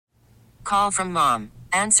Call from mom.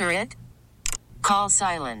 Answer it. Call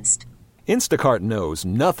silenced. Instacart knows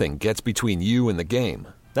nothing gets between you and the game.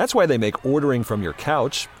 That's why they make ordering from your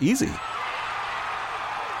couch easy.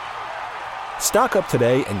 Stock up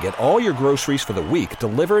today and get all your groceries for the week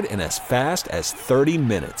delivered in as fast as 30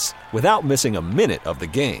 minutes without missing a minute of the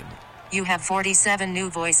game. You have 47 new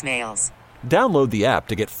voicemails. Download the app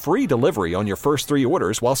to get free delivery on your first 3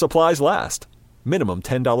 orders while supplies last. Minimum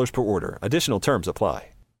 $10 per order. Additional terms apply.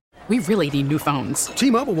 We really need new phones.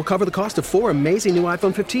 T-Mobile will cover the cost of 4 amazing new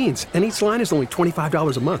iPhone 15s, and each line is only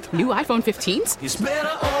 $25 a month. New iPhone 15s? It's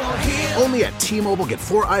better over here. Only at T-Mobile, get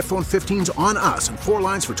 4 iPhone 15s on us and 4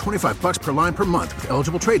 lines for $25 per line per month with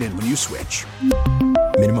eligible trade-in when you switch.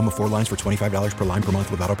 Minimum of 4 lines for $25 per line per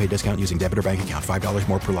month with autopay discount using debit or bank account. $5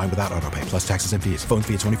 more per line without autopay, plus taxes and fees. Phone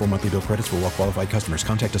fee at 24 monthly bill credits for well-qualified customers.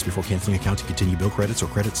 Contact us before canceling account to continue bill credits or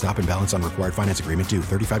credit stop and balance on required finance agreement due.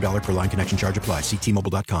 $35 per line connection charge applies. See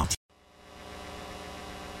T-Mobile.com.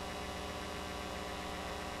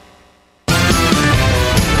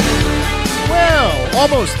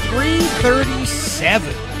 Almost 3:37.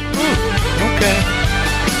 Okay.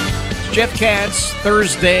 It's Jeff Katz,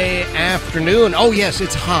 Thursday afternoon. Oh, yes,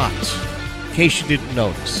 it's hot. In case you didn't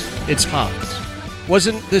notice, it's hot.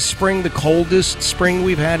 Wasn't this spring the coldest spring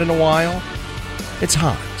we've had in a while? It's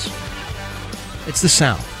hot. It's the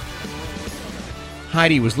South.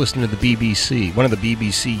 Heidi was listening to the BBC. One of the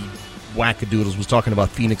BBC wackadoodles was talking about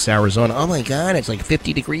Phoenix, Arizona. Oh, my God, it's like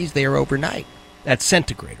 50 degrees there overnight. That's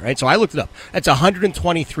centigrade, right? So I looked it up. That's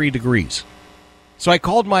 123 degrees. So I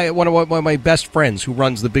called one of my best friends who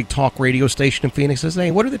runs the big talk radio station in Phoenix. I said, hey,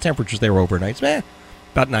 what are the temperatures there overnight? He said,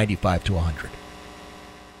 about 95 to 100.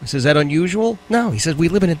 I said, is that unusual? No. He says, we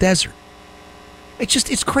live in a desert.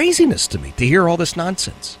 It's craziness to me to hear all this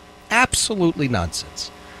nonsense. Absolutely nonsense.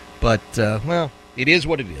 But, well, it is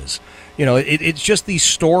what it is. You know, it's just these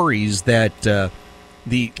stories that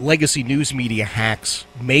the legacy news media hacks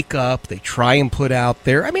make up, they try and put out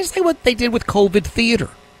there. I mean, it's like what they did with COVID theater.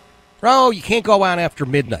 Oh, you can't go out after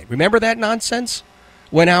midnight. Remember that nonsense?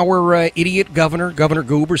 When our idiot Governor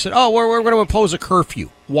Goober said, oh, we're going to impose a curfew.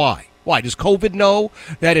 Why? Why? Does COVID know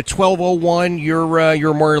that at 12:01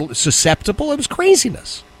 you're more susceptible? It was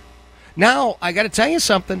craziness. Now, I got to tell you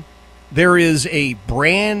something. There is a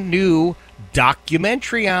brand new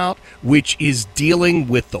documentary out which is dealing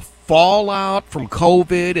with the fallout from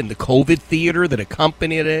COVID and the COVID theater that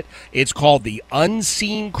accompanied it. It's called The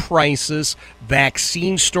Unseen Crisis,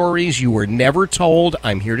 Vaccine Stories You Were Never Told.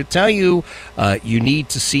 I'm here to tell you, you need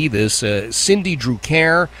to see this. Cindy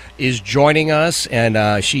Drukier is joining us,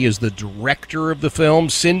 and she is the director of the film.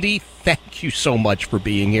 Cindy, thank you so much for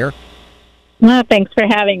being here. Well, thanks for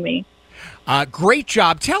having me. Great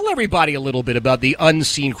job. Tell everybody a little bit about The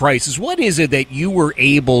Unseen Crisis. What is it that you were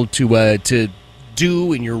able to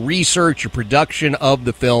do in your research, your production of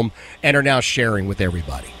the film, and are now sharing with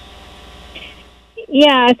everybody?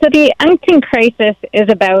 Yeah, so The Unseen Crisis is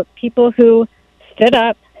about people who stood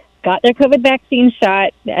up, got their COVID vaccine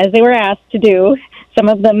shot, as they were asked to do, some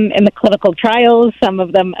of them in the clinical trials, some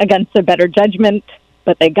of them against their better judgment,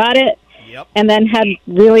 but they got it, and then had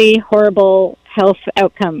really horrible health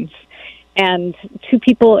outcomes. And 2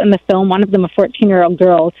 people in the film, one of them a 14-year-old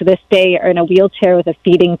girl, to this day are in a wheelchair with a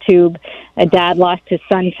feeding tube. A dad lost his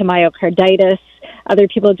son to myocarditis. Other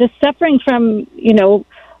people just suffering from,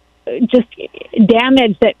 just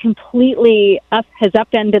damage that completely has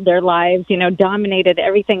upended their lives, dominated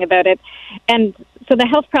everything about it. And so the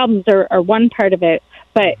health problems are one part of it.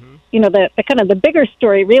 But, the kind of the bigger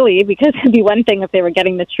story, really, because it'd be one thing if they were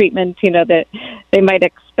getting the treatment, that they might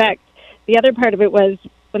expect. The other part of it was,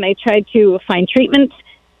 when they tried to find treatment,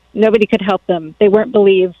 nobody could help them. They weren't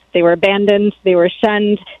believed. They were abandoned. They were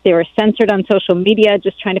shunned. They were censored on social media,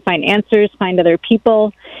 just trying to find answers, find other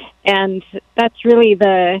people. And that's really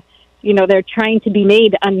they're trying to be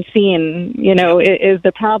made unseen, is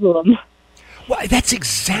the problem. Well, that's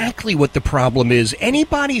exactly what the problem is.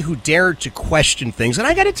 Anybody who dared to question things, and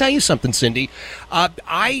I got to tell you something, Cindy,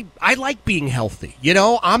 I like being healthy.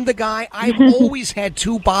 I'm the guy. I've always had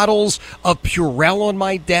 2 bottles of Purell on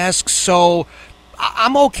my desk, so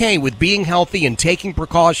I'm okay with being healthy and taking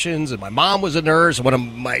precautions. And my mom was a nurse,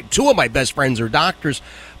 and 2 of my best friends are doctors.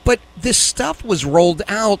 But this stuff was rolled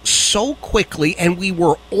out so quickly, and we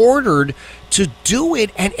were ordered to do it.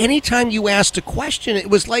 And anytime you asked a question, it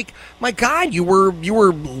was like, my God, you were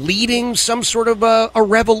leading some sort of a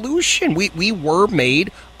revolution. We were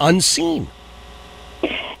made unseen.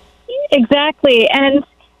 Exactly. And,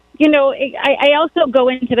 I also go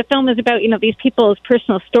into the film is about, these people's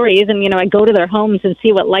personal stories, and, I go to their homes and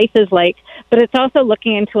see what life is like, but it's also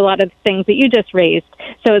looking into a lot of things that you just raised.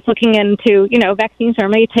 So it's looking into, vaccines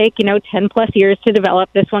normally take, 10 plus years to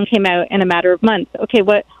develop. This one came out in a matter of months. Okay,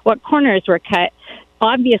 what corners were cut?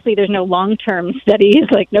 Obviously, there's no long-term studies,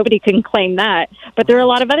 like nobody can claim that, but there are a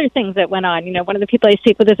lot of other things that went on. One of the people I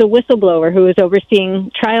speak with is a whistleblower who was overseeing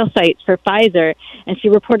trial sites for Pfizer, and she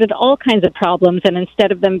reported all kinds of problems, and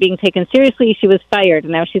instead of them being taken seriously, she was fired,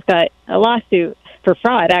 and now she's got a lawsuit for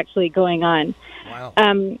fraud actually going on. Wow.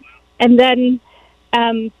 And then,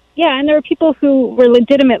 and there were people who were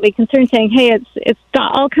legitimately concerned, saying, hey, it's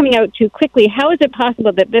all coming out too quickly. How is it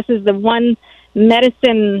possible that this is the one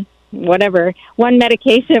medicine, one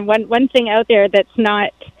medication, one thing out there that's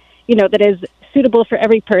not, that is suitable for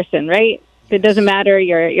every person, right? It doesn't matter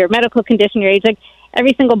your medical condition, your age. Like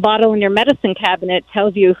every single bottle in your medicine cabinet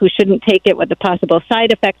tells you who shouldn't take it, what the possible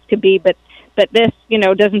side effects could be, but this,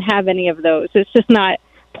 doesn't have any of those. It's just not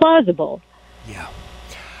plausible. Yeah.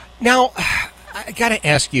 Now, I got to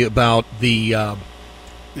ask you about the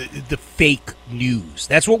fake news.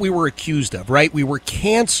 That's what we were accused of, right? We were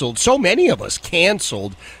canceled. So many of us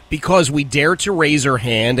canceled because we dared to raise our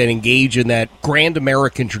hand and engage in that grand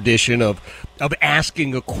American tradition of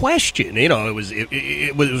asking a question.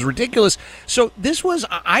 It was ridiculous. So this was,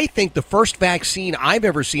 I think, the first vaccine I've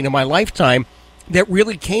ever seen in my lifetime that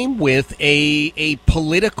really came with a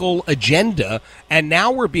political agenda, and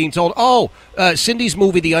now we're being told, Cindy's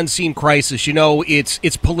movie, The Unseen Crisis,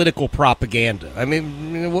 it's political propaganda. I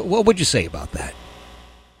mean, what would you say about that?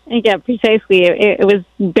 Yeah, precisely. It was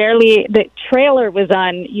barely, the trailer was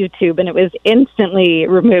on YouTube, and it was instantly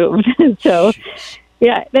removed. So,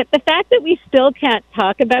 yeah, the fact that we still can't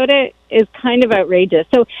talk about it is kind of outrageous.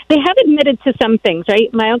 So they have admitted to some things,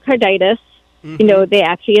 right? Myocarditis. Mm-hmm. They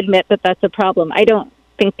actually admit that that's a problem. I don't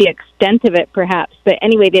think the extent of it, perhaps, but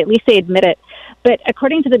anyway, at least they admit it. But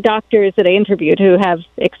according to the doctors that I interviewed who have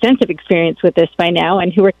extensive experience with this by now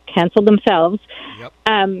and who were canceled themselves,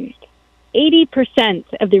 80%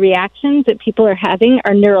 of the reactions that people are having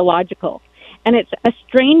are neurological. And it's a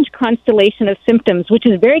strange constellation of symptoms, which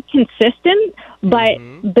is very consistent, but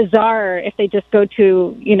bizarre if they just go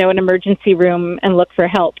to, an emergency room and look for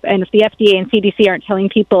help. And if the FDA and CDC aren't telling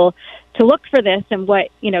people to look for this and what,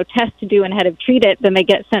 tests to do and how to treat it, then they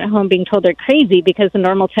get sent home being told they're crazy because the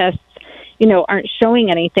normal tests, aren't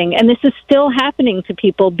showing anything. And this is still happening to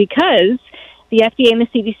people because the FDA and the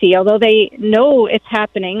CDC, although they know it's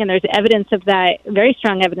happening and there's evidence of that, very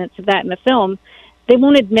strong evidence of that in the film, they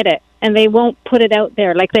won't admit it and they won't put it out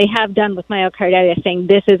there like they have done with myocarditis, saying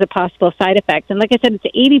this is a possible side effect. And like I said, it's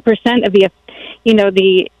 80% of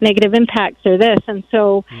the negative impacts are this. And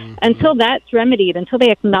so until that's remedied, until they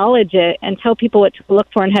acknowledge it and tell people what to look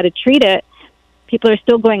for and how to treat it, people are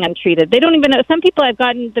still going untreated. They don't even know. Some people, I've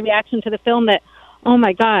gotten the reaction to the film that, oh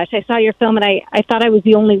my gosh, I saw your film and I thought I was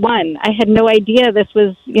the only one. I had no idea this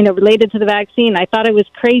was, related to the vaccine. I thought I was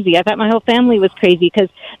crazy. I thought my whole family was crazy because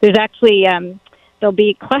there's actually, there'll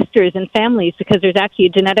be clusters in families because there's actually a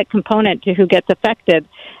genetic component to who gets affected.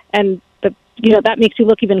 And that makes you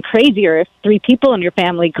look even crazier if 3 people in your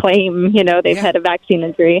family claim, they've had a vaccine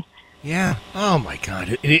injury. Yeah. Oh my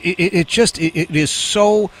God. It is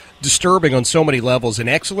so disturbing on so many levels. An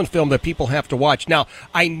excellent film that people have to watch. Now,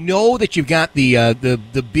 I know that you've got the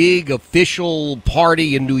big official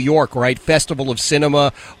party in New York, right? Festival of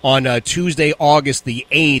Cinema on Tuesday, August the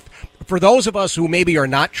 8th. For those of us who maybe are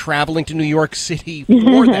not traveling to New York City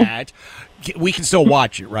for that, we can still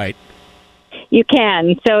watch it, right? You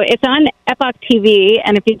can. So it's on Epoch TV,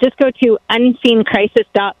 and if you just go to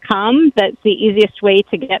unseencrisis.com, that's the easiest way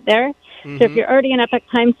to get there. Mm-hmm. So if you're already an Epoch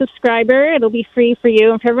Times subscriber, it'll be free for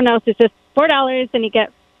you. And for everyone else, it's just $4, and you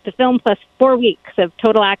get the film plus 4 weeks of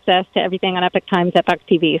total access to everything on Epoch Times, Epoch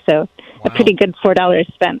TV. So a pretty good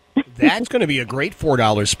 $4 spent. That's going to be a great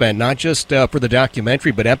 $4 spent, not just for the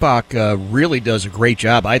documentary, but Epoch really does a great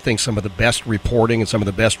job. I think some of the best reporting and some of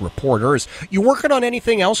the best reporters. You working on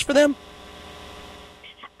anything else for them?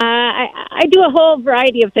 I do a whole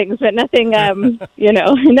variety of things, but nothing,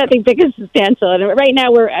 nothing big and substantial. And right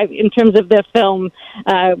now we're, in terms of the film,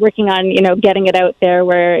 working on, getting it out there.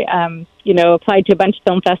 We're, applied to a bunch of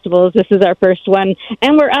film festivals. This is our first one.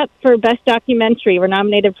 And we're up for Best Documentary. We're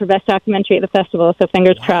nominated for Best Documentary at the festival, so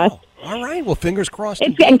fingers crossed. All right, well, fingers crossed.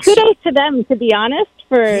 And kudos to them, to be honest,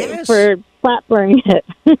 for flat-burning it.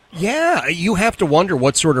 Yeah, you have to wonder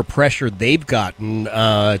what sort of pressure they've gotten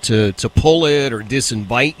to pull it or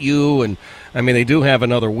disinvite you. And, I mean, they do have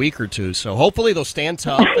another week or two, so hopefully they'll stand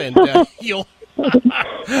tough and you'll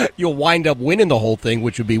You'll wind up winning the whole thing,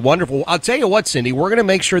 which would be wonderful. I'll tell you what, Cindy, we're going to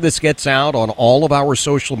make sure this gets out on all of our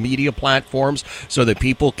social media platforms so that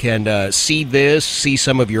people can see this, see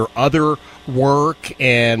some of your other work.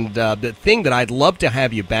 And the thing that I'd love to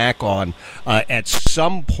have you back on at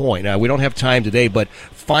some point, we don't have time today, but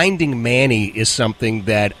Finding Manny is something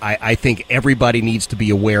that I think everybody needs to be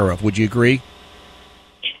aware of. Would you agree?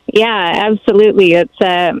 Yeah, absolutely. It's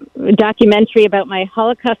a documentary about my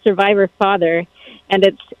Holocaust survivor father, and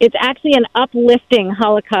it's actually an uplifting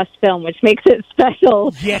Holocaust film, which makes it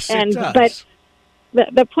special. Yes, it does.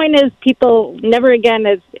 But the point is, people never again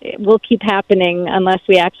will keep happening unless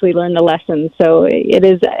we actually learn the lesson. So it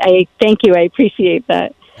is. I thank you. I appreciate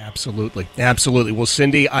that. Absolutely. Absolutely. Well,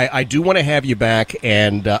 Cindy, I do want to have you back,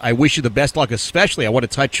 and I wish you the best luck, especially I want to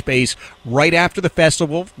touch base right after the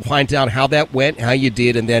festival, find out how that went, how you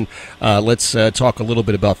did, and then let's talk a little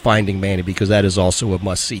bit about Finding Manny, because that is also a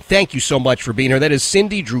must-see. Thank you so much for being here. That is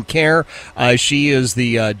Cindy Drukier. She is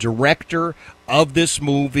the director of this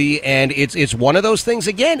movie, and it's one of those things,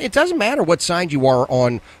 again, it doesn't matter what side you are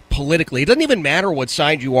on politically. It doesn't even matter what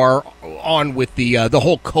side you are on with the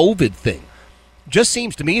whole COVID thing. Just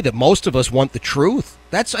seems to me that most of us want the truth.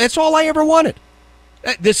 That's all I ever wanted.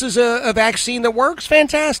 This is a vaccine that works.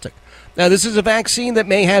 Fantastic. Now, this is a vaccine that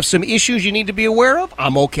may have some issues you need to be aware of.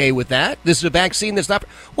 I'm okay with that. This is a vaccine that's not...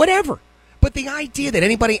 Whatever. But the idea that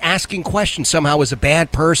anybody asking questions somehow is a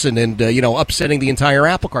bad person and, upsetting the entire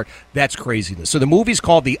apple cart, that's craziness. So the movie's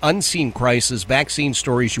called The Unseen Crisis, Vaccine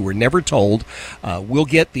Stories You Were Never Told. We'll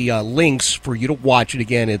get the links for you to watch it.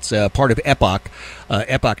 Again, it's part of Epoch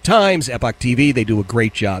Times, Epoch TV. They do a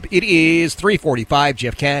great job. It is 3:45.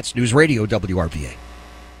 Jeff Katz, News Radio, WRVA.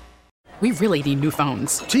 We really need new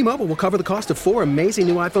phones. T-Mobile will cover the cost of 4 amazing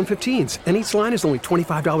new iPhone 15s, and each line is only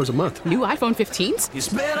 $25 a month. New iPhone 15s? It's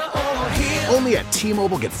better over here. Only at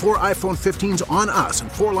T-Mobile, get 4 iPhone 15s on us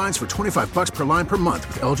and 4 lines for $25 per line per month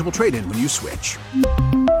with eligible trade-in when you switch.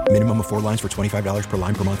 Minimum of 4 lines for $25 per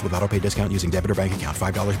line per month with autopay discount using debit or bank account.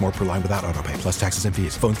 $5 more per line without autopay, plus taxes and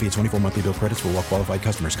fees. Phone fee at 24 monthly bill credits for well-qualified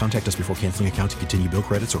customers. Contact us before canceling account to continue bill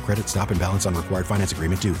credits or credit stop and balance on required finance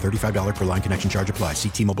agreement due. $35 per line connection charge applies. See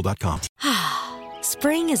T-Mobile.com.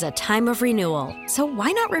 Spring is a time of renewal, so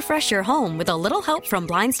why not refresh your home with a little help from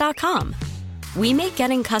Blinds.com? We make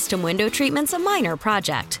getting custom window treatments a minor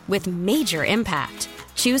project with major impact.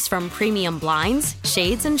 Choose from premium blinds,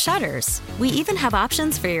 shades, and shutters. We even have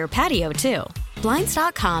options for your patio, too.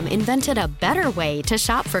 Blinds.com invented a better way to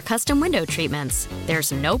shop for custom window treatments.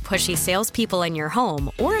 There's no pushy salespeople in your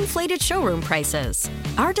home or inflated showroom prices.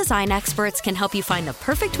 Our design experts can help you find the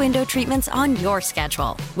perfect window treatments on your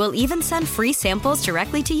schedule. We'll even send free samples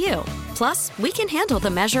directly to you. Plus, we can handle the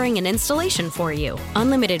measuring and installation for you.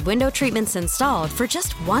 Unlimited window treatments installed for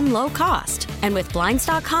just one low cost. And with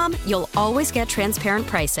Blinds.com, you'll always get transparent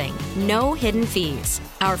pricing. No hidden fees.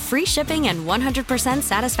 Our free shipping and 100%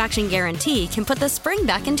 satisfaction guarantee can put the spring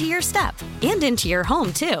back into your step and into your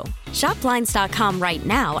home, too. Shop Blinds.com right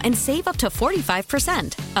now and save up to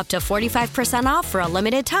 45%. Up to 45% off for a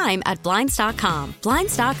limited time at Blinds.com.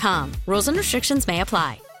 Blinds.com. Rules and restrictions may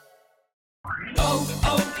apply.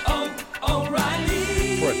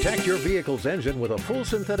 O'Reilly. Protect your vehicle's engine with a full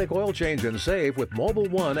synthetic oil change and save with Mobile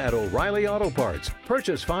One at O'Reilly Auto Parts.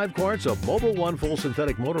 Purchase 5 quarts of Mobile One full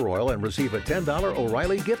synthetic motor oil and receive a $10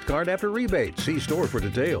 O'Reilly gift card after rebate. See store for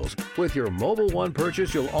details. With your Mobile One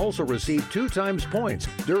purchase, you'll also receive 2 times points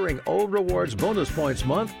during O Rewards Bonus Points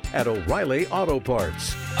Month at O'Reilly Auto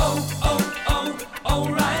Parts.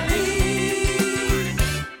 O'Reilly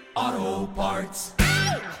Auto Parts.